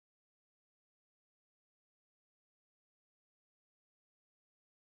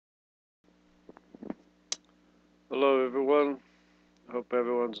Hello everyone, hope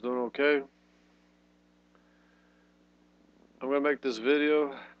everyone's doing okay. I'm going to make this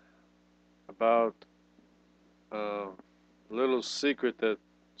video about a little secret that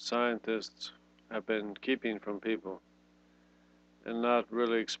scientists have been keeping from people and not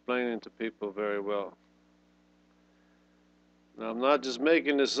really explaining to people very well. Now I'm not just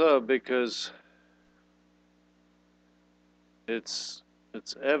making this up because it's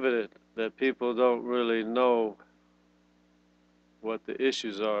evident that people don't really know what the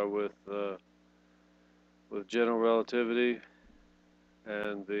issues are with general relativity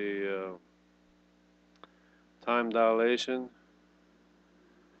and the time dilation.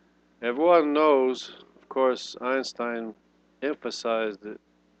 Everyone knows, of course, Einstein emphasized it,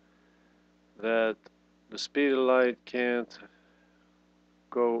 that the speed of light can't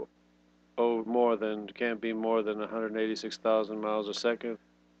go can't be more than 186,000 miles a second.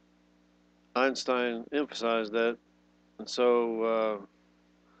 Einstein emphasized that, and so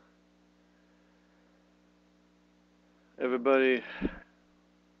everybody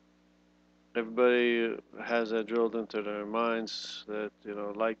has that drilled into their minds that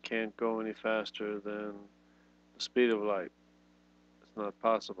light can't go any faster than the speed of light. It's not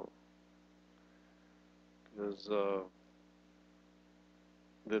possible because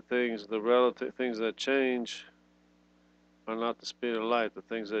the relative things that change are not the speed of light. The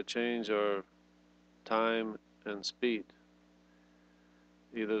things that change are time and speed.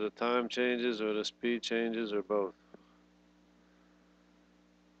 Either the time changes or the speed changes or both.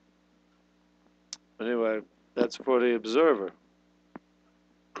 Anyway, that's for the observer.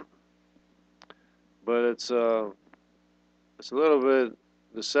 But it's a little bit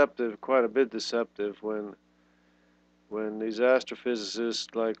deceptive, quite a bit deceptive when these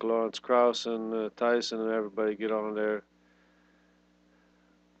astrophysicists like Lawrence Krauss and Tyson and everybody get on there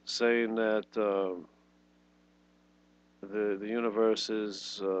saying that the universe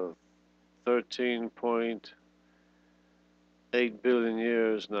is 13.8 billion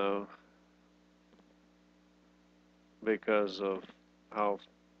years now because of how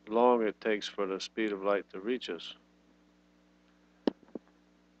long it takes for the speed of light to reach us.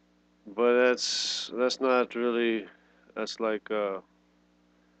 But that's not really, that's like a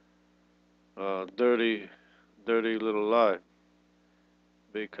dirty little lie,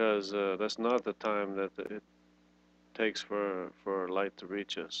 because that's not the time that it takes for light to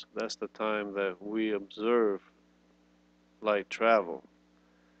reach us. That's the time that we observe light travel,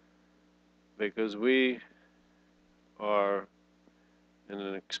 because we are in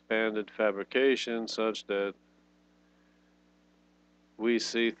an expanded fabrication such that we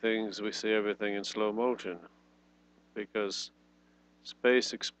see everything in slow motion, because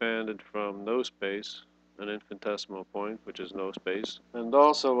space expanded from no space, an infinitesimal point, which is no space. And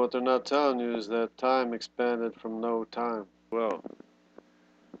also what they're not telling you is that time expanded from no time as well.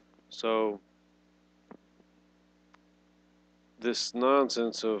 So this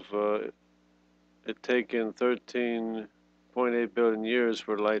nonsense of it taking 13.8 billion years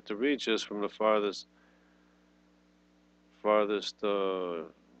for light to reach us from the farthest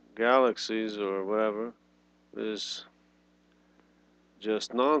galaxies or whatever is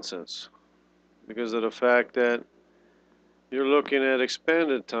just nonsense, because of the fact that you're looking at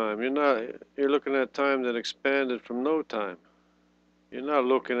expanded time. You're looking at time that expanded from no time. You're not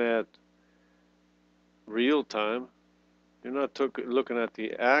looking at real time. You're not looking at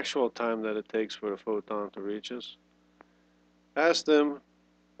the actual time that it takes for a photon to reach us. Ask them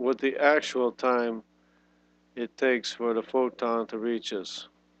what the actual time it takes for the photon to reach us.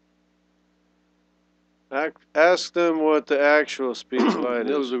 Ask them what the actual speed of light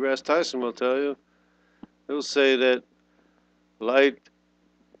is. Neil deGrasse Tyson will tell you. He'll say that light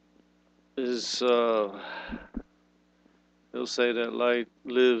is. He'll say that light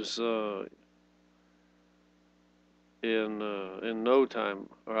lives in no time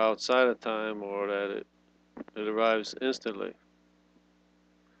or outside of time, or that it arrives instantly.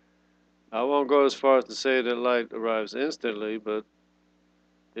 I won't go as far as to say that light arrives instantly, but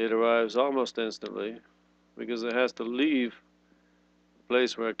it arrives almost instantly, because it has to leave the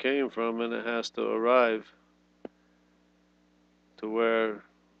place where it came from, and it has to arrive to where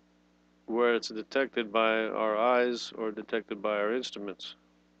it's detected by our eyes or detected by our instruments.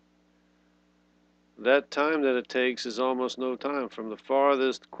 That time that it takes is almost no time from the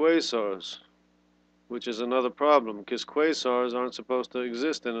farthest quasars, which is another problem, because quasars aren't supposed to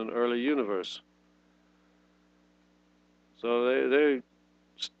exist in an early universe. So they're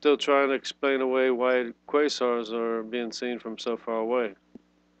still trying to explain away why quasars are being seen from so far away.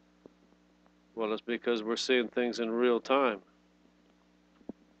 Well, it's because we're seeing things in real time.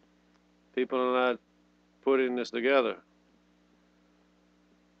 People are not putting this together.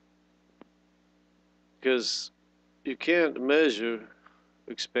 Because you can't measure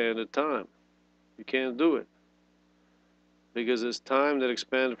expanded time. You can't do it. Because it's time that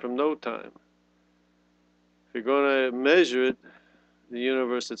expanded from no time. If you're going to measure it, the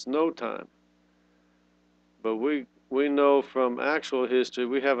universe, it's no time. But we know from actual history,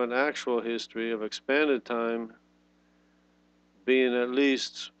 we have an actual history of expanded time being at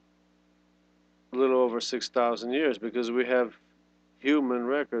least a little over 6,000 years, because we have human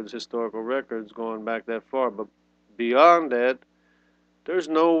records, historical records going back that far. But beyond that, there's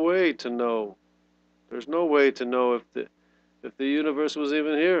no way to know. There's no way to know if the universe was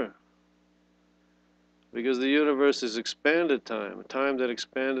even here. Because the universe is expanded time, a time that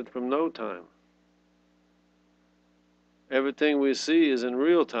expanded from no time. Everything we see is in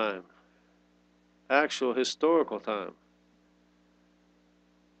real time, actual historical time.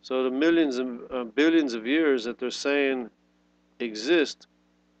 So the millions and billions of years that they're saying exist,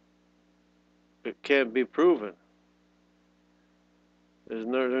 it can't be proven. They're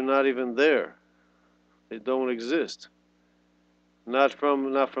not even there. They don't exist. Not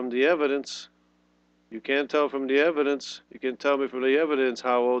from the evidence. You can't tell from the evidence. You can tell me from the evidence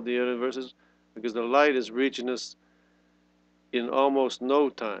how old the universe is, because the light is reaching us in almost no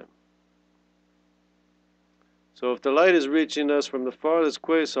time. So if the light is reaching us from the farthest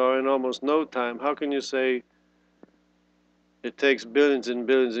quasar in almost no time, how can you say it takes billions and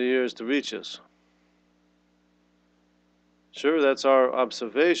billions of years to reach us? Sure, that's our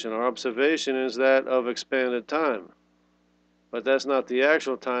observation. Our observation is that of expanded time. But that's not the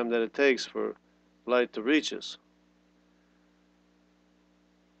actual time that it takes for light to reach us,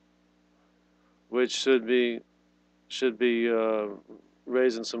 which should be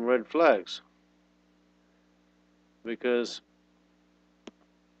raising some red flags, because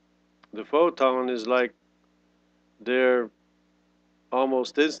the photon is like there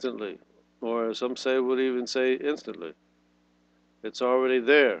almost instantly, or some say would even say instantly. It's already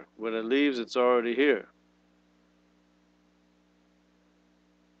there. When it leaves, it's already here.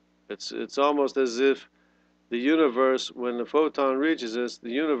 It's almost as if the universe, when the photon reaches us,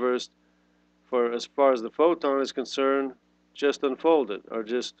 the universe, for as far as the photon is concerned, just unfolded or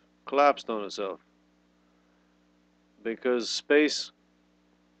just collapsed on itself. Because space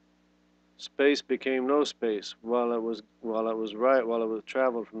became no space while it was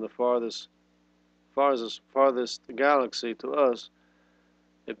traveled from the farthest galaxy to us.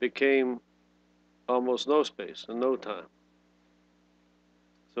 It became almost no space and no time.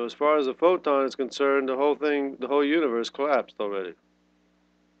 So as far as the photon is concerned, the whole universe collapsed already.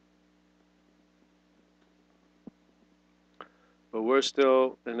 But we're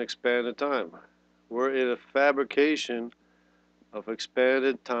still in expanded time. We're in a fabrication of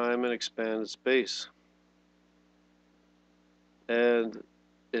expanded time and expanded space. And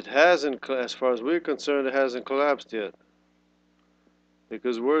it hasn't, as far as we're concerned, it hasn't collapsed yet.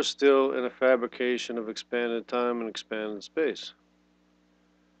 Because we're still in a fabrication of expanded time and expanded space.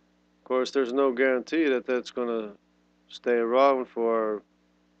 Of course, there's no guarantee that that's going to stay around for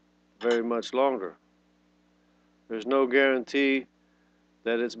very much longer. There's no guarantee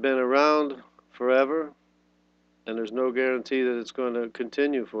that it's been around forever, and there's no guarantee that it's going to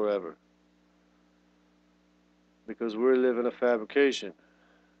continue forever. Because we live in a fabrication.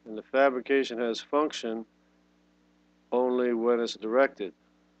 And the fabrication has function only when it's directed.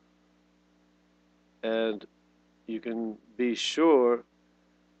 And you can be sure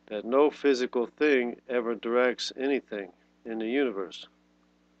that no physical thing ever directs anything in the universe.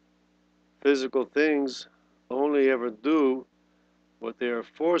 Physical things only ever do what they are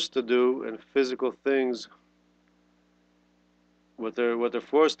forced to do, and physical things what they're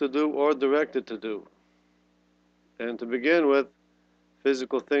forced to do or directed to do. And to begin with,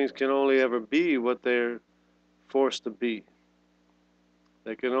 physical things can only ever be what they're forced to be.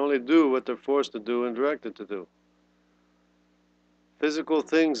 They can only do what they're forced to do and directed to do. Physical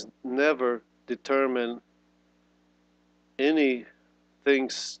things never determine anything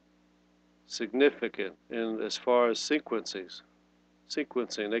significant in as far as sequencing.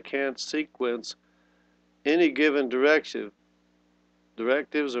 They can't sequence any given directives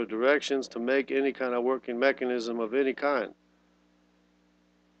or directions to make any kind of working mechanism of any kind.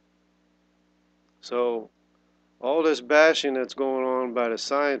 So all this bashing that's going on by the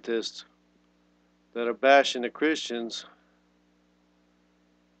scientists that are bashing the Christians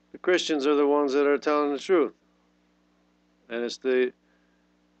are the ones that are telling the truth. And it's the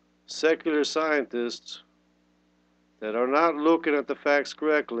secular scientists that are not looking at the facts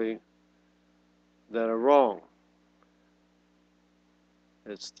correctly that are wrong.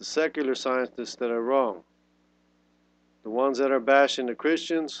 It's the secular scientists that are wrong. The ones that are bashing the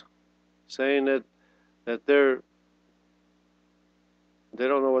Christians, saying that they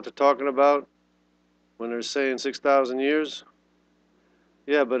don't know what they're talking about when they're saying 6,000 years.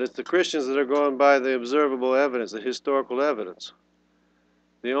 Yeah, but it's the Christians that are going by the observable evidence, the historical evidence.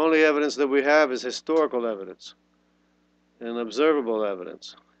 The only evidence that we have is historical evidence and observable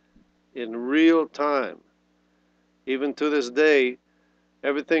evidence in real time. Even to this day,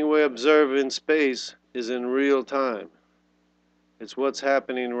 everything we observe in space is in real time. It's what's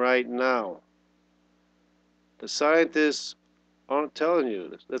happening right now. The scientists aren't telling you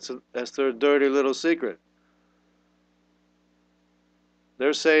this. That's their dirty little secret.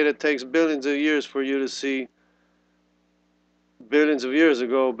 They're saying it takes billions of years for you to see billions of years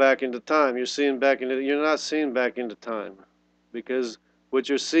ago back into time. You're not seeing back into time because what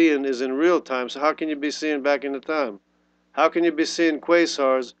you're seeing is in real time. So how can you be seeing back into time? How can you be seeing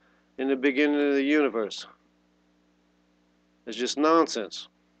quasars in the beginning of the universe? It's just nonsense.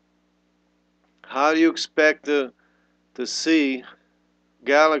 How do you expect to see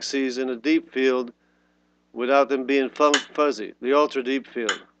galaxies in a deep field without them being fuzzy, the ultra deep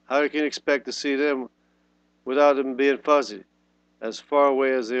field? How can you expect to see them without them being fuzzy, as far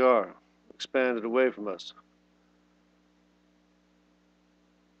away as they are, expanded away from us?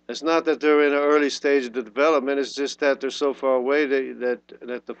 It's not that they're in an early stage of the development, it's just that they're so far away that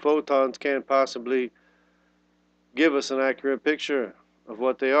the photons can't possibly give us an accurate picture of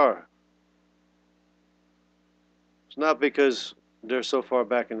what they are. It's not because they're so far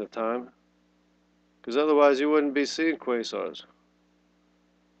back in the time, because otherwise you wouldn't be seeing quasars.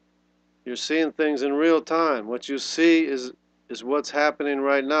 You're seeing things in real time. What you see is what's happening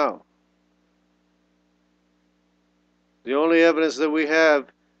right now. The only evidence that we have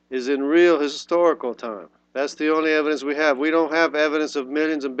is in real historical time. That's the only evidence we have. We don't have evidence of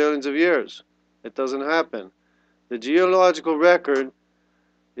millions and billions of years. It doesn't happen. The geological record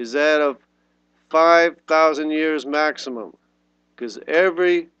is that of 5,000 years maximum, because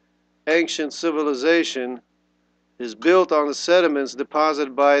every ancient civilization is built on the sediments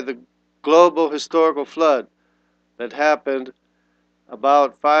deposited by the global historical flood that happened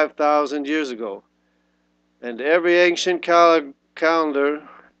about 5,000 years ago. And every ancient calendar,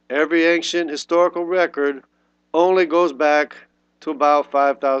 every ancient historical record only goes back to about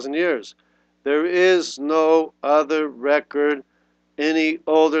 5,000 years. There is no other record any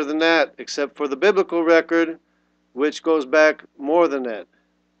older than that, except for the biblical record, which goes back more than that. It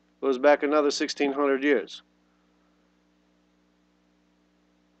goes back another 1,600 years.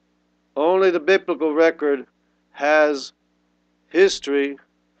 Only the biblical record has history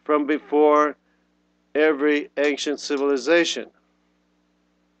from before every ancient civilization.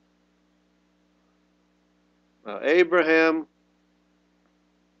 Now, Abraham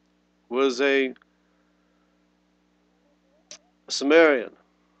was a Sumerian.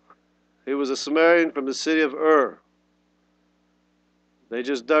 He was a Sumerian from the city of Ur. They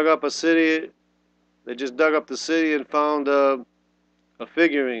just dug up a city. They just dug up the city and found a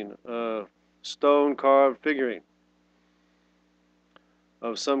figurine, a stone-carved figurine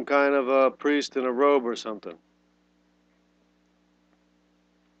of some kind of a priest in a robe or something.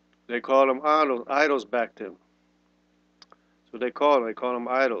 They called them idols back then. That's what they call them. They call them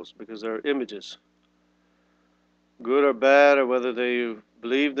idols because they're images. Good or bad, or whether they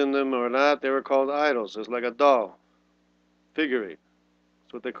believed in them or not, they were called idols. It's like a doll, figurine.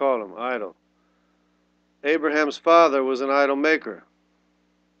 That's what they call them, idol. Abraham's father was an idol maker.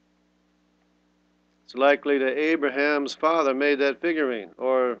 It's likely that Abraham's father made that figurine,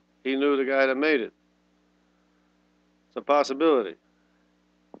 or he knew the guy that made it. It's a possibility.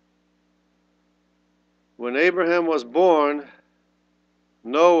 When Abraham was born,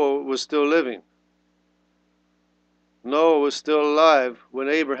 Noah was still living. Noah was still alive when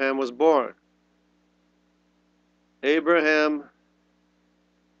Abraham was born. Abraham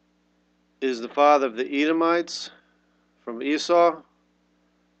is the father of the Edomites from Esau,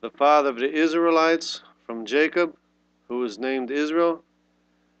 the father of the Israelites from Jacob, who was named Israel.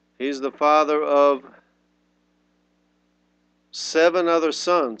 He's the father of 7 other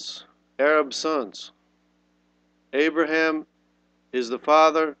sons, Arab sons. Abraham is the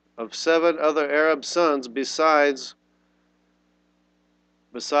father of 7 other Arab sons besides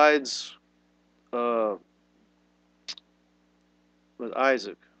with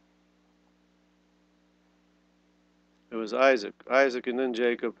Isaac. It was Isaac and then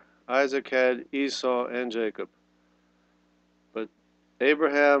Jacob. Isaac had Esau and Jacob. But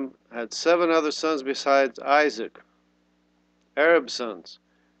Abraham had 7 other sons besides Isaac, Arab sons.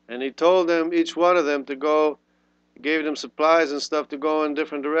 And he told them, each one of them, to go, gave them supplies and stuff to go in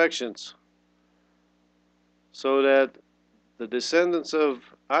different directions, so that the descendants of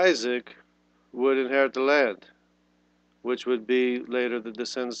Isaac would inherit the land, which would be later the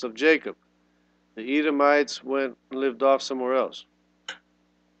descendants of Jacob. The Edomites went and lived off somewhere else.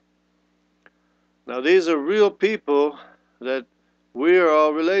 Now these are real people that we are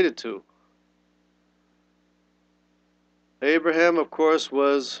all related to. Abraham, of course,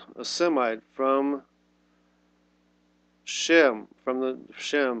 was a Semite from Shem,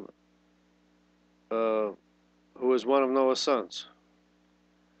 who was one of Noah's sons.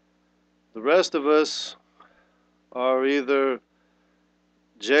 The rest of us are either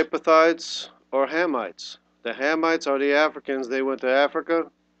Japhethites or Hamites. The Hamites are the Africans. They went to Africa.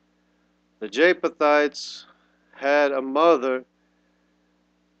 The Japhethites had a mother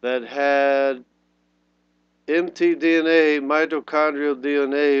that had mtDNA, mitochondrial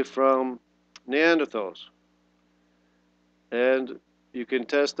DNA from Neanderthals. And you can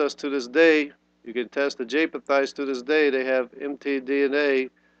test us to this day. You can test the Japhethites to this day. They have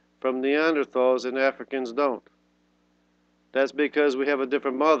mtDNA from Neanderthals and Africans don't. That's because we have a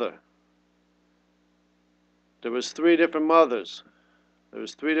different mother. There was 3 different mothers. There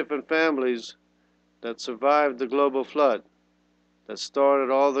was 3 different families that survived the global flood that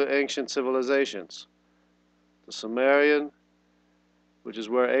started all the ancient civilizations. The Sumerian, which is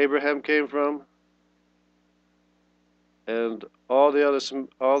where Abraham came from, and all the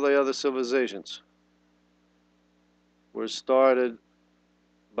other civilizations were started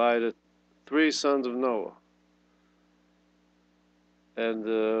by the 3 sons of Noah. And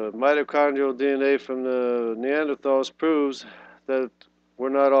the mitochondrial DNA from the Neanderthals proves that we're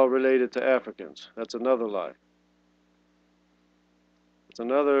not all related to Africans. That's another lie. It's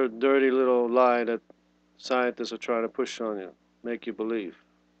another dirty little lie that scientists are trying to push on you, make you believe.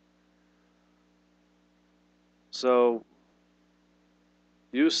 So,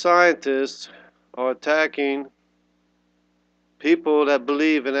 you scientists are attacking people that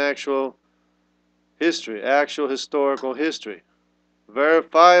believe in actual history, actual historical history,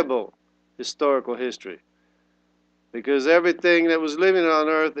 verifiable historical history. Because everything that was living on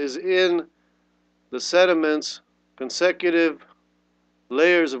Earth is in the sediments, consecutive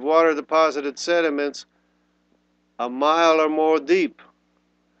layers of water deposited sediments a mile or more deep,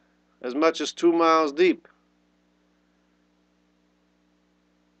 as much as 2 miles deep.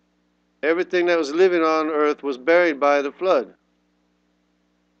 Everything that was living on Earth was buried by the flood.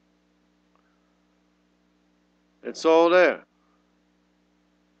 It's all there.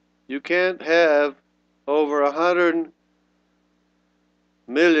 You can't have over 100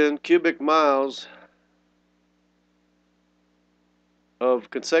 million cubic miles of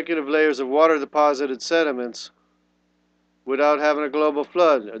consecutive layers of water deposited sediments without having a global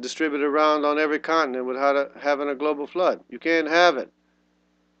flood, distributed around on every continent without having a global flood. You can't have it.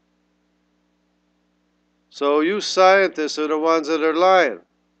 So you scientists are the ones that are lying.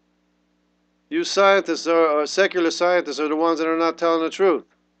 You scientists or secular scientists are the ones that are not telling the truth.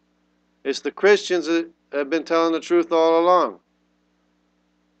 It's the Christians that have been telling the truth all along.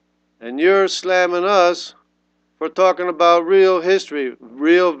 And you're slamming us for talking about real history,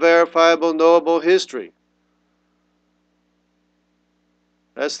 real verifiable, knowable history.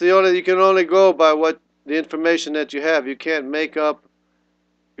 That's the only, you can only go by what the information that you have. You can't make up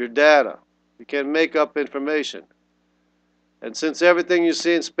your data. You can't make up information. And since everything you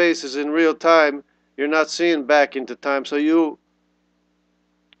see in space is in real time, you're not seeing back into time, so you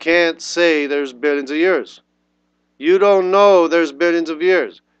can't say there's billions of years. You don't know there's billions of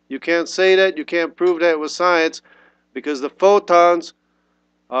years. You can't say that, you can't prove that with science, because the photons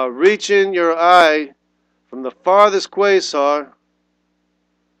are reaching your eye from the farthest quasar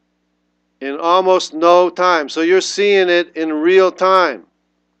in almost no time. So you're seeing it in real time.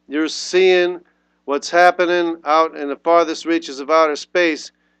 You're seeing what's happening out in the farthest reaches of outer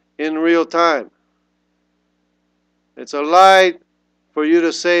space in real time. It's a lie for you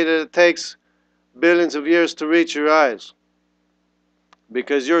to say that it takes billions of years to reach your eyes,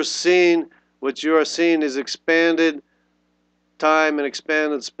 because you're seeing, what you are seeing is expanded time and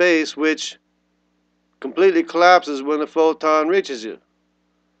expanded space, which completely collapses when the photon reaches you.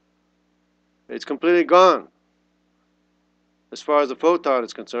 It's completely gone as far as the photon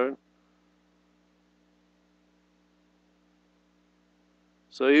is concerned.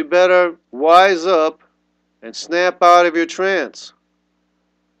 So you better wise up and snap out of your trance.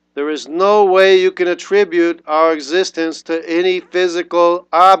 There is no way you can attribute our existence to any physical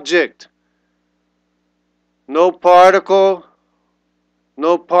object. No particle,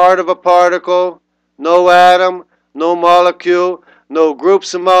 no part of a particle, no atom, no molecule, no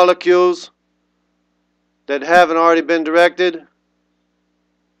groups of molecules that haven't already been directed.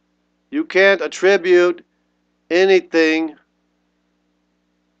 You can't attribute anything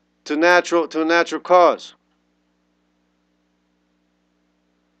to a natural cause.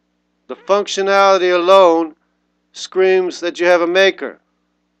 The functionality alone screams that you have a maker.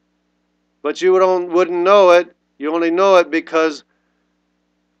 But you wouldn't know it. You only know it because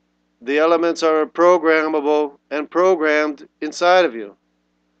the elements are programmable and programmed inside of you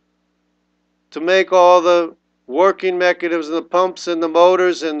to make all the working mechanisms, the pumps and the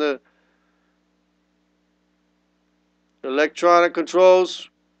motors and the electronic controls,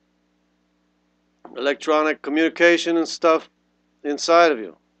 electronic communication and stuff inside of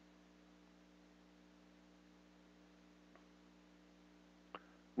you.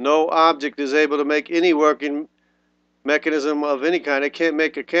 No object is able to make any working mechanism of any kind. It can't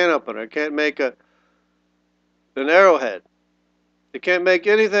make a can opener. It can't make an arrowhead. It can't make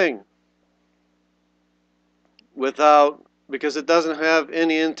anything because it doesn't have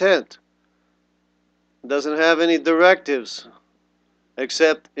any intent. It doesn't have any directives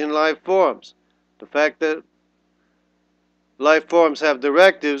except in life forms. The fact that life forms have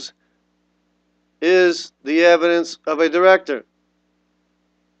directives is the evidence of a director.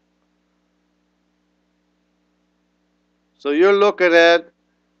 So you're looking at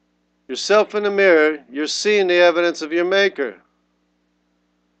yourself in the mirror, you're seeing the evidence of your maker.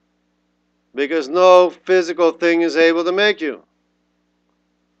 Because no physical thing is able to make you.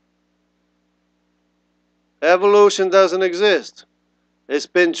 Evolution doesn't exist. It's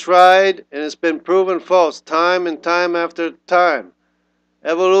been tried and it's been proven false time and time after time.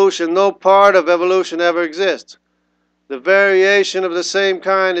 Evolution, no part of evolution ever exists. The variation of the same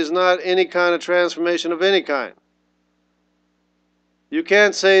kind is not any kind of transformation of any kind. You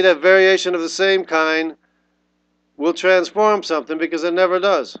can't say that variation of the same kind will transform something because it never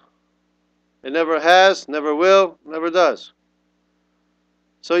does. It never has, never will, never does.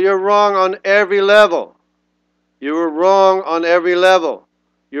 So you're wrong on every level. You were wrong on every level.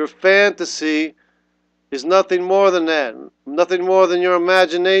 Your fantasy is nothing more than that. Nothing more than your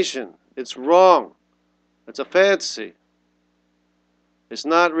imagination. It's wrong. It's a fantasy. It's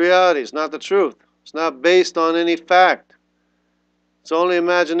not reality. It's not the truth. It's not based on any fact. It's only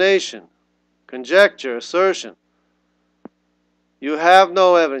imagination, conjecture, assertion. You have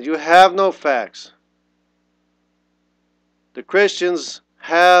no evidence. You have no facts. The Christians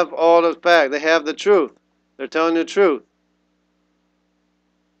have all the facts. They have the truth. They're telling the truth.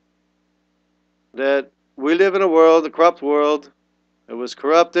 That we live in a world, a corrupt world. It was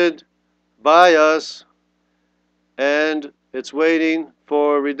corrupted by us, and it's waiting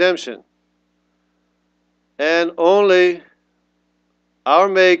for redemption. And only our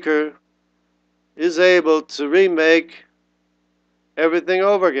Maker is able to remake everything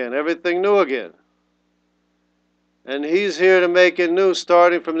over again, everything new again. And He's here to make it new,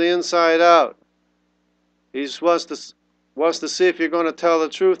 starting from the inside out. He just wants to see if you're going to tell the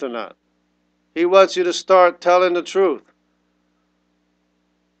truth or not. He wants you to start telling the truth.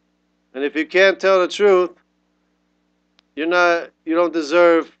 And if you can't tell the truth, you don't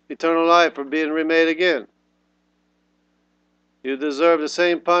deserve eternal life or being remade again. You deserve the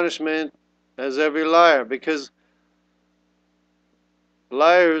same punishment as every liar, because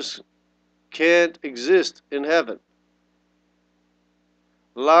liars can't exist in heaven.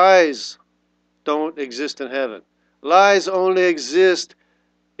 Lies don't exist in heaven. Lies only exist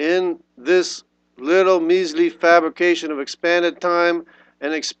in this little measly fabrication of expanded time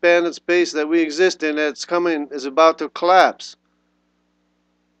and expanded space that we exist in, is about to collapse.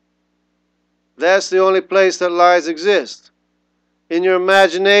 That's the only place that lies exist. In your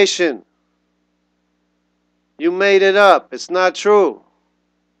imagination. You made it up. It's not true.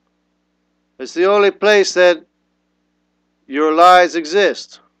 It's the only place that your lies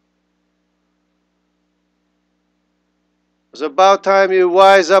exist. It's about time you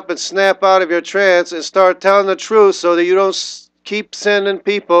wise up and snap out of your trance and start telling the truth so that you don't keep sending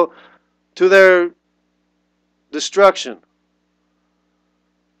people to their destruction.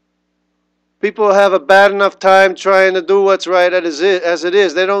 People have a bad enough time trying to do what's right as it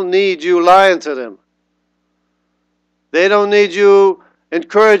is. They don't need you lying to them. They don't need you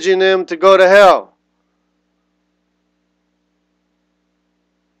encouraging them to go to hell.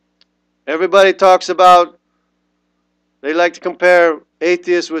 Everybody talks about, they like to compare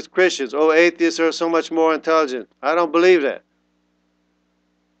atheists with Christians. Oh, atheists are so much more intelligent. I don't believe that.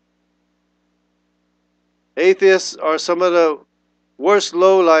 Atheists are some of the worst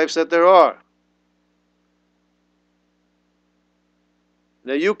lowlifes that there are.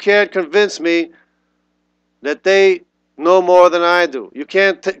 Now, you can't convince me that they know more than I do. You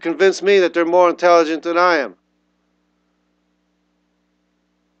can't convince me that they're more intelligent than I am.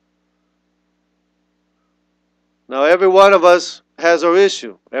 Now, every one of us has our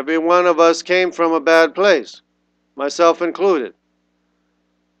issue. Every one of us came from a bad place, myself included.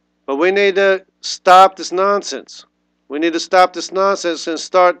 But we need to stop this nonsense. We need to stop this nonsense and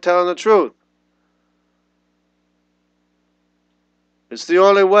start telling the truth. It's the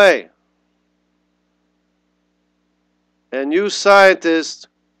only way. And you scientists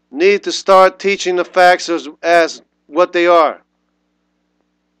need to start teaching the facts as what they are.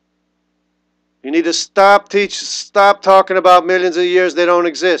 You need to stop talking about millions of years. They don't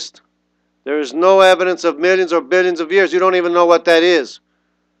exist. There is no evidence of millions or billions of years. You don't even know what that is.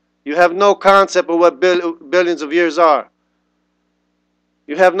 You have no concept of what billions of years are.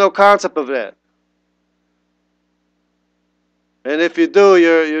 You have no concept of that. And if you do,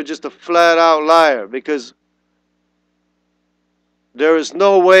 you're just a flat-out liar, because there is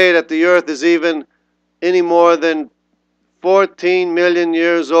no way that the earth is even any more than 14 million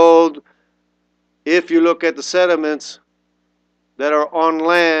years old if you look at the sediments that are on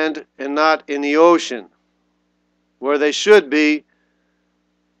land and not in the ocean, where they should be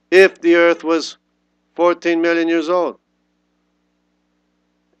if the earth was 14 million years old.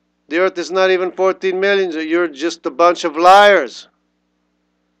 The earth is not even 14 million. You're just a bunch of liars.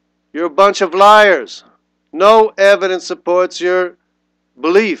 You're a bunch of liars. No evidence supports your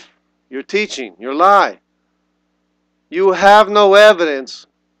belief, your teaching, your lie. You have no evidence.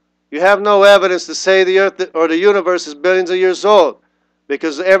 You have no evidence to say the earth or the universe is billions of years old,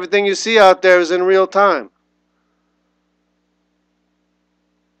 because everything you see out there is in real time.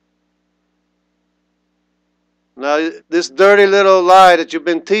 Now, this dirty little lie that you've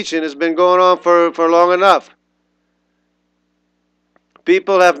been teaching has been going on for long enough.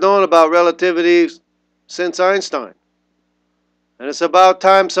 People have known about relativity since Einstein. And it's about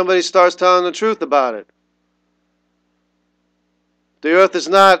time somebody starts telling the truth about it. The earth is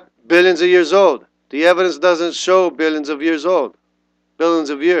not billions of years old. The evidence doesn't show billions of years old. Billions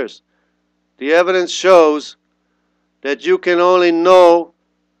of years. The evidence shows that you can only know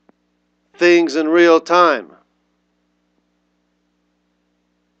things in real time.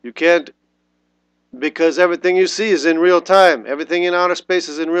 You can't, because everything you see is in real time. Everything in outer space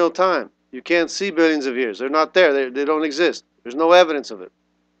is in real time. You can't see billions of years. They're not there. They don't exist. There's no evidence of it.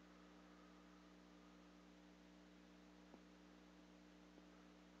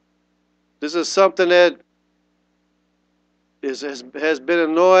 This is something that has been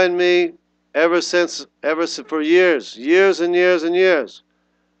annoying me ever since for years and years and years.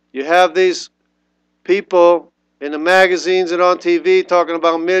 You have these people in the magazines and on TV talking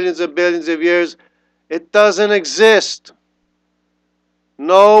about millions and billions of years. It doesn't exist.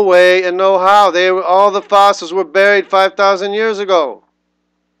 No way and no how. All the fossils were buried 5,000 years ago.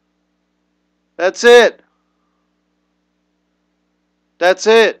 That's it. That's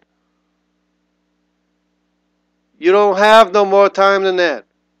it. You don't have no more time than that.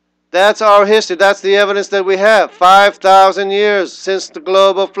 That's our history. That's the evidence that we have. 5,000 years since the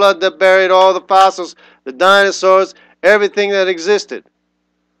global flood that buried all the fossils, the dinosaurs, everything that existed.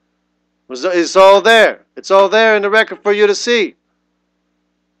 It's all there. It's all there in the record for you to see.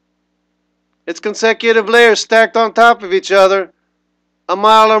 It's consecutive layers stacked on top of each other, a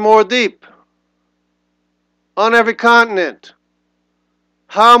mile or more deep, on every continent.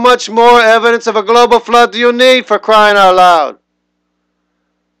 How much more evidence of a global flood do you need, for crying out loud?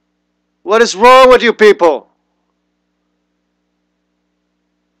 What is wrong with you people?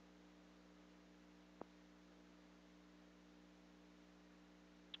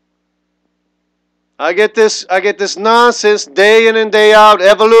 I get this nonsense day in and day out.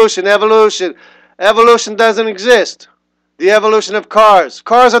 Evolution, evolution. Evolution doesn't exist. The evolution of cars.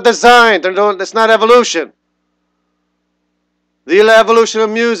 Cars are designed. It's not evolution. The evolution of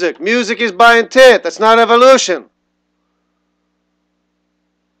music. Music is by intent. That's not evolution.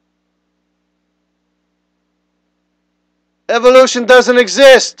 Evolution doesn't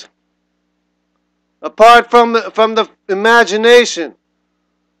exist apart from the imagination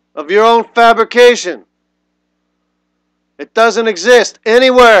of your own fabrication. It doesn't exist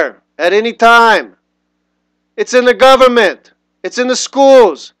anywhere at any time. It's in the government. It's in the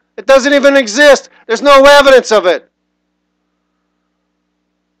schools. It doesn't even exist. There's no evidence of it.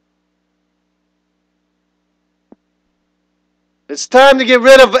 It's time to get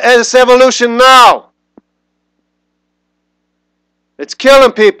rid of this evolution now. It's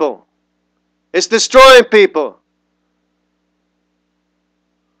killing people. It's destroying people.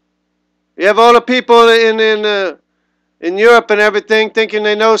 You have all the people in Europe and everything thinking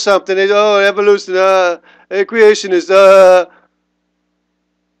they know something. They evolution, creationist. They're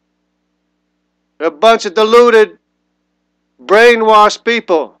a bunch of deluded, brainwashed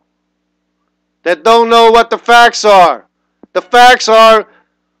people that don't know what the facts are. The facts are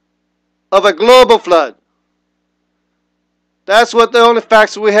of a global flood. That's what the only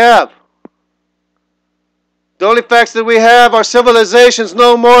facts we have. The only facts that we have are civilizations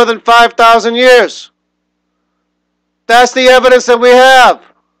no more than 5,000 years. That's the evidence that we have.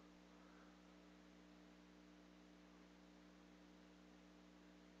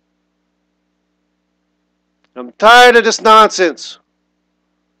 I'm tired of this nonsense.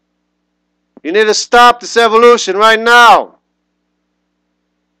 You need to stop this evolution right now.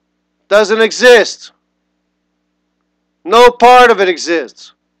 It doesn't exist. No part of it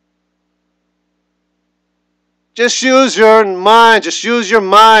exists. Just use your mind. Just use your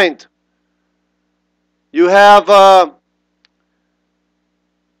mind. You have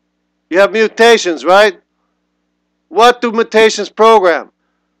mutations, right? What do mutations program?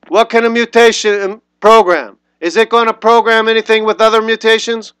 What can a mutation program? Is it going to program anything with other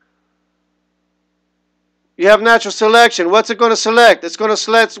mutations? You have natural selection. What's it going to select? It's going to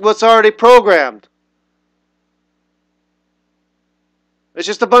select what's already programmed. It's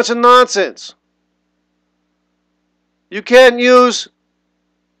just a bunch of nonsense. You can't use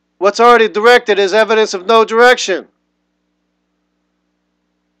what's already directed as evidence of no direction.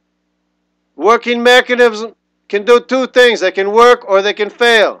 Working mechanisms can do two things. They can work or they can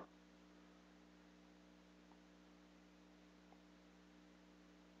fail.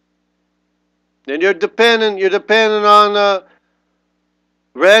 Then you're dependent on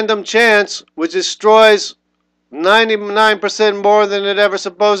random chance, which destroys 99% more than it ever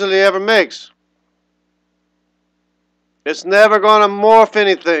supposedly ever makes. It's never going to morph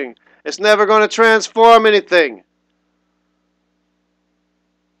anything. It's never going to transform anything.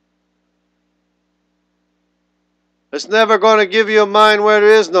 It's never going to give you a mind where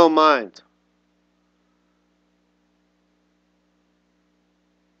there is no mind.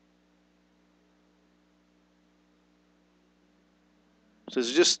 So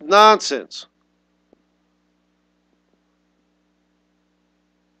it's just nonsense.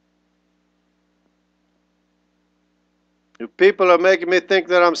 You people are making me think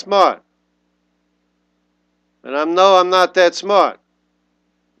that I'm smart. And I know I'm not that smart.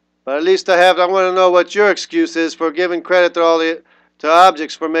 But at least I want to know what your excuse is for giving credit to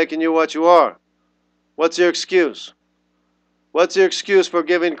objects for making you what you are. What's your excuse? What's your excuse for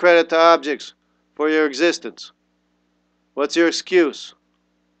giving credit to objects for your existence? What's your excuse?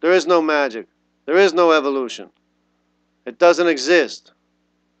 There is no magic. There is no evolution. It doesn't exist.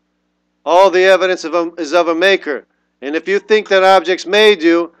 All the evidence is of a maker. And if you think that objects made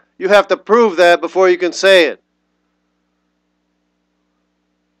you, you have to prove that before you can say it.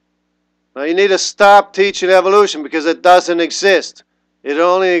 Now you need to stop teaching evolution because it doesn't exist. It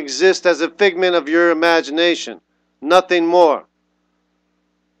only exists as a figment of your imagination. Nothing more.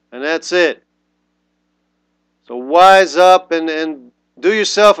 And that's it. So wise up and do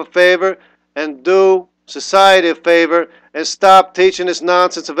yourself a favor and do society a favor and stop teaching this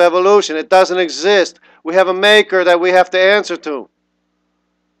nonsense of evolution. It doesn't exist. We have a maker that we have to answer to.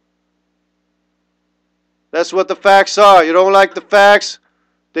 That's what the facts are. You don't like the facts?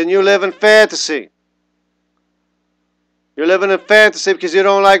 Then you live in fantasy. You're living in fantasy because you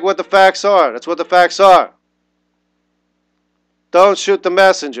don't like what the facts are. That's what the facts are. Don't shoot the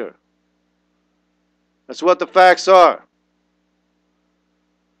messenger. That's what the facts are.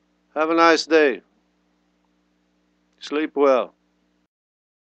 Have a nice day. Sleep well.